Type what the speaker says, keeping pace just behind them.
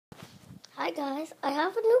Hi guys, I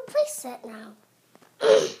have a new playset now.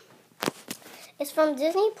 It's from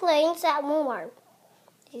Disney Planes at Walmart.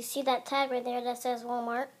 You see that tag right there that says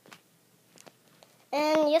Walmart?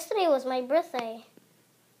 And yesterday was my birthday.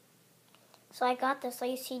 So I got this. So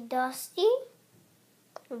you see Dusty,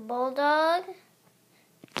 Bulldog,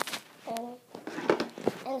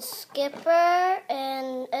 and Skipper,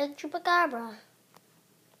 and Ed Chupacabra.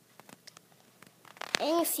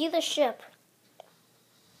 And you see the ship.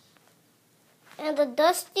 And the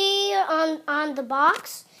Dusty on the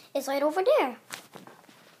box is right over there.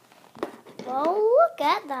 Well, look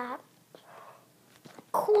at that.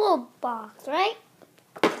 Cool box, right?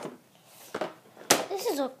 This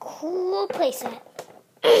is a cool playset.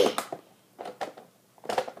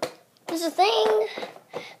 There's a thing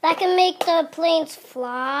that can make the planes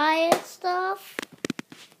fly and stuff.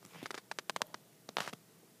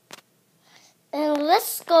 And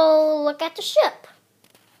let's go look at the ship.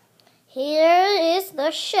 Here is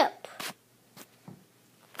the ship.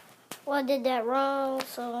 Well, I did that wrong,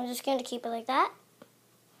 so I'm just going to keep it like that.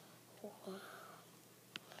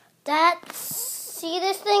 See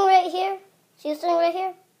this thing right here? See this thing right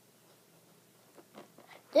here?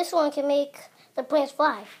 This one can make the planes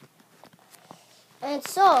fly. And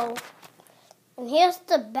here's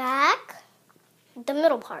the back, the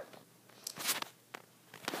middle part.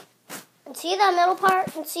 And see that middle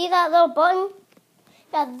part? And see that little button?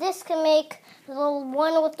 Yeah, this can make the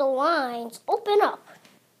one with the lines open up.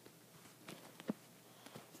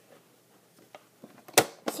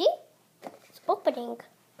 See? It's opening.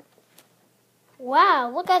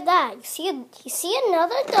 Wow, look at that. You see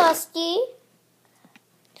another Dusty.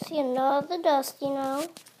 See another Dusty now.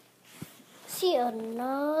 See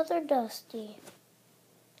another Dusty.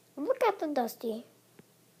 Look at the Dusty.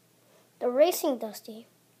 The racing Dusty.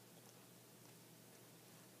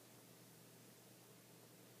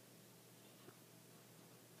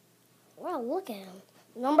 Wow, look at him.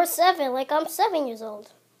 Number 7, like I'm 7 years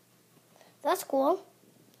old. That's cool.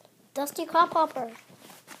 Dusty Cop Hopper.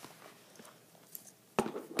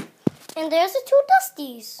 And there's the 2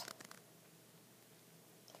 Dusties.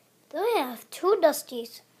 There we have 2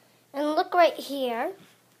 Dusties. And look right here.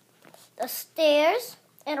 The stairs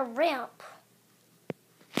and a ramp.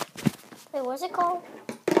 Wait, what's it called?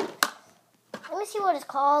 Let me see what it's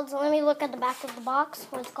called. Let me look at the back of the box.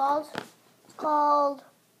 What it's called. It's called...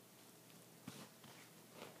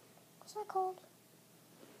 What's that called?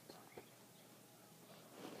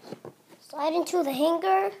 Slide into the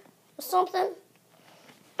hanger or something.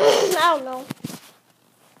 I don't know.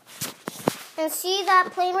 And see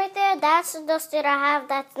that plane right there? That's the Dusty that I have.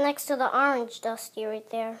 That's next to the orange Dusty right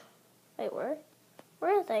there. Wait, where?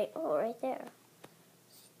 Where are they? Oh, right there.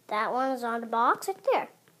 That one is on the box right there.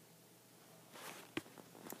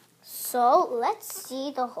 So let's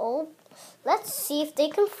see let's see if they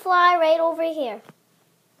can fly right over here.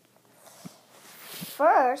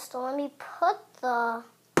 First, let me put the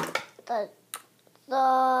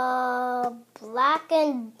black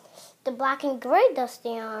and gray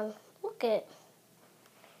Dusty on. Look at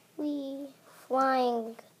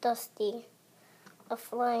flying Dusty. A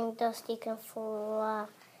flying Dusty can fly.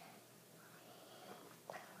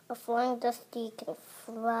 A flying Dusty can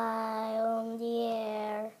fly on the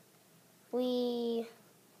air.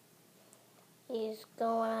 He's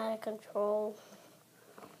going out of control.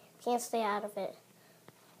 Can't stay out of it.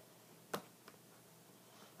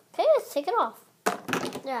 Okay, let's take it off.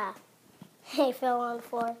 Yeah. He fell on the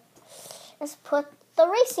floor. Let's put the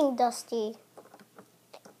racing Dusty.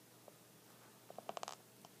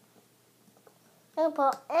 And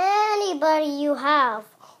put anybody you have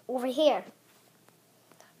over here.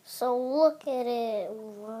 So look at it.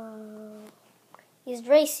 Wow. He's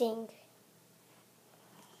racing.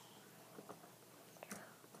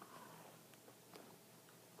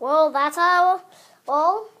 Well, that's how.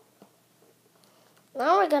 Well,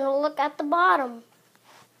 now we're going to look at the bottom.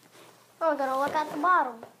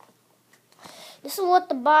 This is what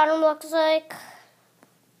the bottom looks like.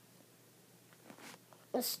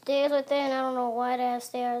 The stairs right there, and I don't know why they have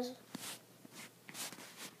stairs.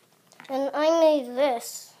 And I made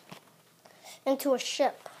this into a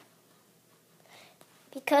ship.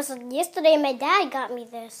 Because yesterday my dad got me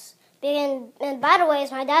this. And by the way,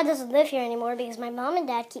 my dad doesn't live here anymore because my mom and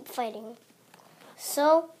dad keep fighting.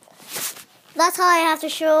 So, that's all I have to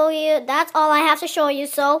show you.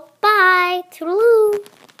 So, bye. Toodaloo.